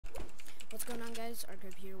going on, guys?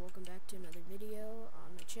 Archive here. Welcome back to another video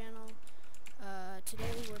on my channel.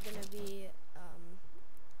 Today we're gonna be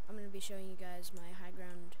I'm gonna be showing you guys my high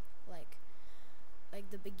ground, like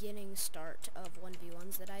the beginning start of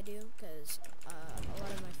 1v1s that I do, because a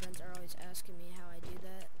lot of my friends are always asking me how I do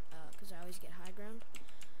that, because I always get high ground.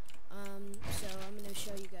 So I'm gonna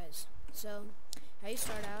show you guys. So how you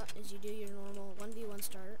start out is you do your normal 1v1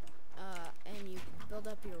 start, and you build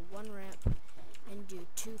up your one ramp and do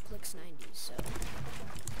 2 clicks 90s, so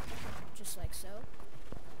just like so.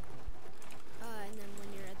 And then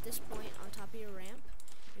when you're at this point on top of your ramp,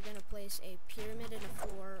 you're gonna place a pyramid and a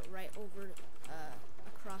floor right over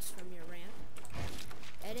across from your ramp.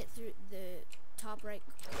 Edit through the top right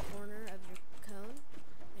corner of your cone,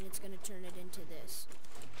 and it's gonna turn it into this.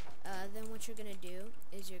 Then what you're gonna do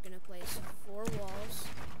is you're gonna place 4 walls,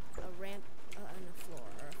 a ramp, and a floor,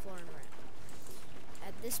 or a floor and a ramp.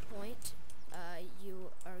 At this point,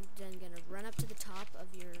 you are then going to run up to the top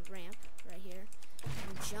of your ramp right here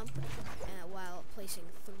and jump while placing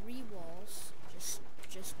 3 walls.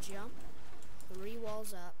 Just jump 3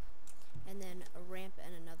 walls up, and then a ramp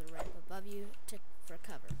and another ramp above you for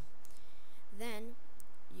cover. Then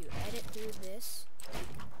you edit through this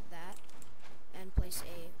like that and place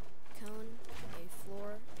a cone, a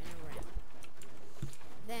floor, and a ramp.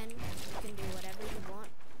 Then you can do whatever you want.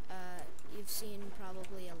 You've seen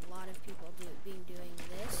probably a lot of people doing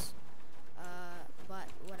this, but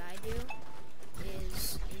what I do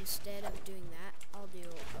is, instead of doing that, I'll do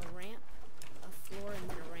a ramp, a floor, and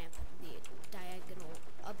then a ramp, the diagonal,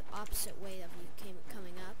 opposite way of you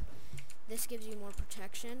coming up. This gives you more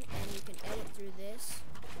protection, and you can edit through this,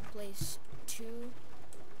 place 2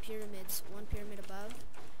 pyramids, 1 pyramid above,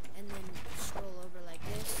 and then scroll over like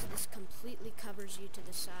this. This completely covers you to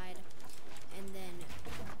the side, and then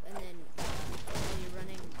while you're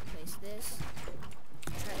running, place this.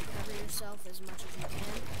 Try to cover yourself as much as you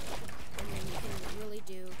can, and then you can really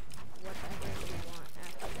do whatever you want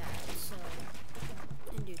after that. So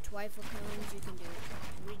you can do Twyfel cones, you can do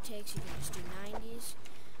retakes, you can just do 90s.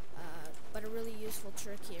 But a really useful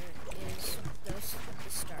trick here is this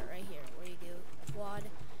start right here, where you do quad,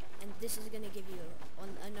 and this is going to give you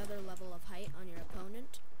another level of height on your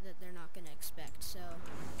opponent that they're not going to expect. So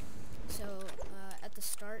at the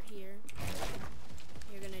start here,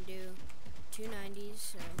 you're going to do 2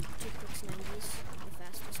 90s, so 2 clicks 90s, the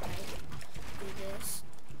fastest height. Do this,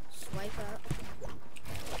 swipe up,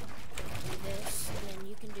 do this, and then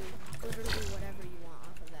you can do literally whatever you want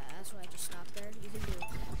off of that. That's why I just stopped there. You can do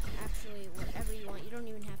actually whatever you want. You don't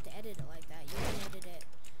even have to edit it like that. You can edit it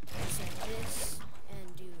just like this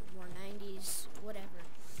and do more 90s, whatever.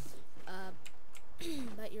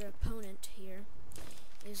 But your opponent here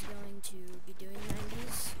is going to be doing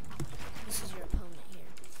 90s. This is your opponent here.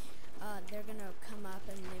 They're gonna come up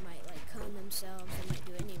and they might like cone themselves, they might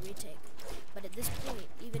do any retake. But at this point,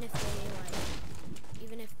 even if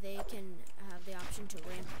they can have the option to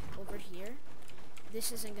ramp over here,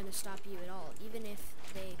 this isn't gonna stop you at all. Even if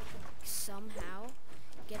they somehow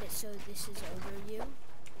get it so this is over you,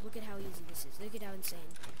 look at how easy this is. Look at how insane.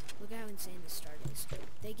 Look at how insane this start is.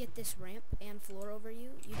 They get this ramp and floor over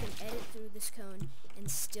you. You can edit through this cone and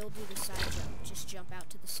still do the side jump. Just jump out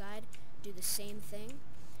to the side, do the same thing.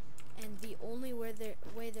 And the only way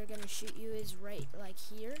they're gonna shoot you is right like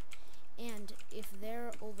here. And if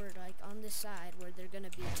they're over like on this side where they're gonna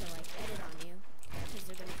be to like edit on you, because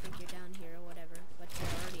they're gonna think you're down here or whatever, but you're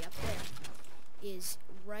already up there, is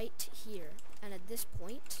right here. And at this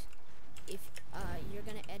point, if you're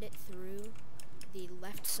gonna edit through the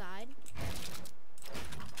left side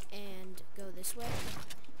and go this way,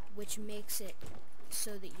 which makes it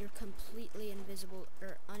so that you're completely invisible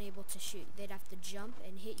or unable to shoot. They'd have to jump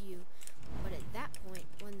and hit you, but at that point,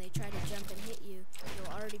 when they try to jump and hit you,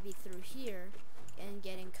 you'll already be through here and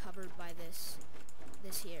getting covered by this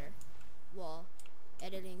here wall.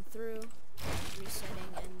 Editing through,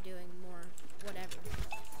 resetting, and doing more whatever.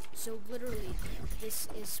 So literally, this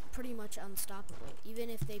is pretty much unstoppable. Even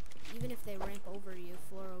if they ramp over you,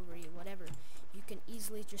 floor over you, whatever, you can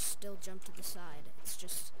easily just still jump to the side. It's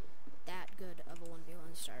just that good of a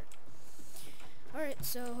 1v1 start. Alright,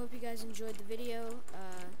 so hope you guys enjoyed the video,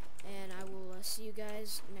 and I will see you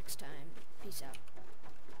guys next time. Peace out.